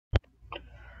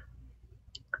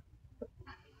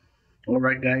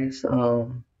Alright guys,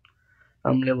 I'm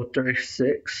level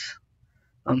 36.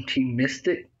 I'm Team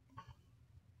Mystic.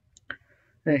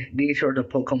 Hey, these are the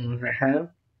Pokemon I have.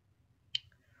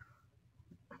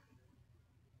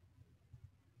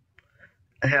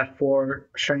 I have 4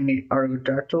 shiny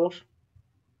Argodactyls.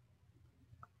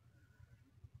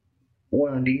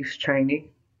 One of these shiny.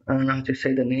 I don't know how to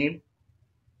say the name.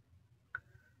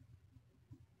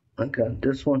 I got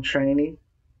this one shiny.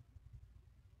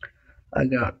 I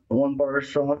got one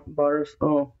Bulbasaur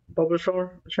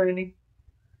shiny.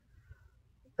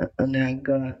 And then I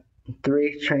got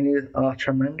 3 Chinese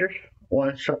Charmanders.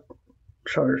 One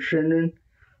Charmander,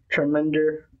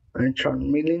 and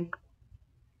Charmeleon.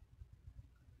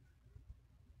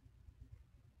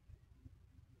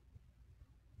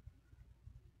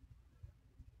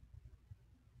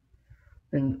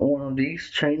 And one of these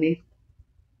shiny.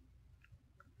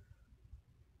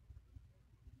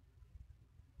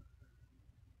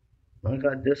 I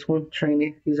got this one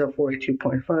shiny. He's a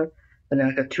 42.5. And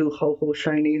I got 2 Ho-Ho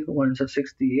shiny. One's a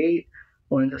 68.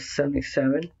 One's a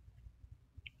 77.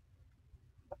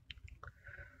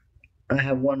 I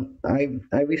have one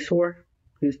Ivysaur.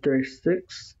 He's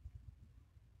 36.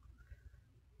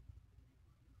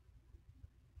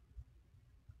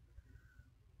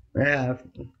 I have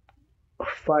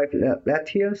 5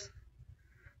 Latias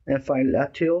and 5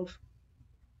 Latios.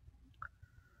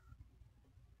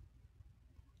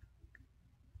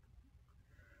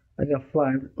 I got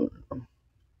 5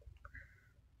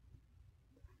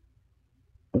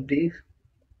 of these.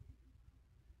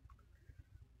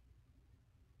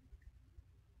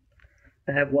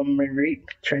 I have one Marine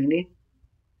shiny.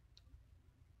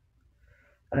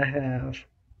 I have,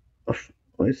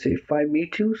 let's see, 5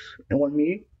 Mewtwo's and 1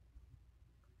 Mew.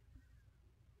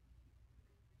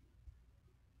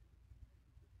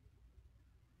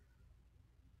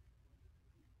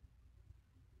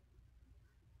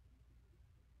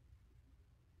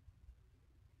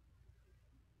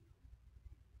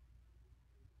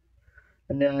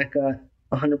 And then I got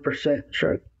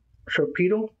 100%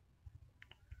 Sharpedo.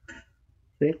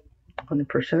 See,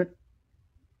 100%.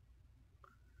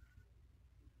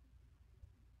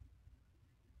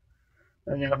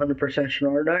 And then 100%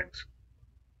 Snorlax.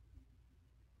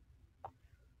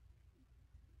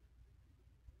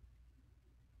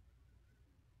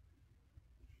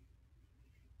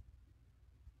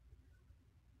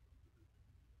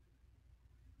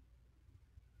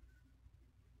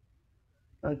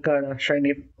 I got a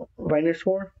shiny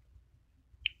Venusaur.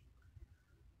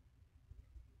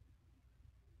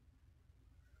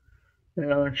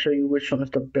 And I'll show you which one is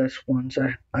the best ones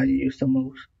I use the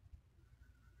most.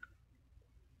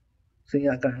 See,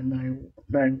 I got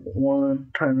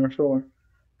 91 Tyrannosaur,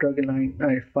 Dragonite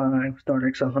 95,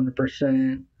 Stardex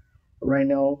 100%,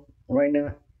 Rhino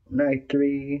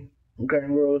 93,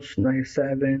 Gangros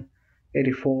 97,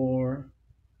 84,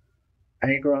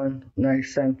 Aggron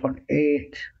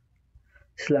 97.8,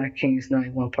 Slackings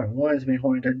 91.1. It's been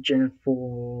holding the gym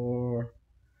for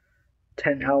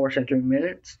 10 hours and 3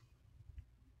 minutes.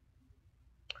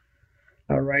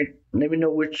 Alright, let me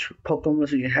know which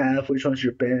Pokemon you have, which one's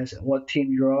your best, what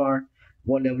team you are,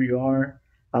 what level you are.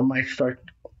 I might start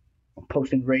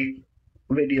posting great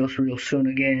videos real soon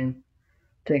again.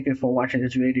 Thank you for watching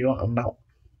this video. I'm out.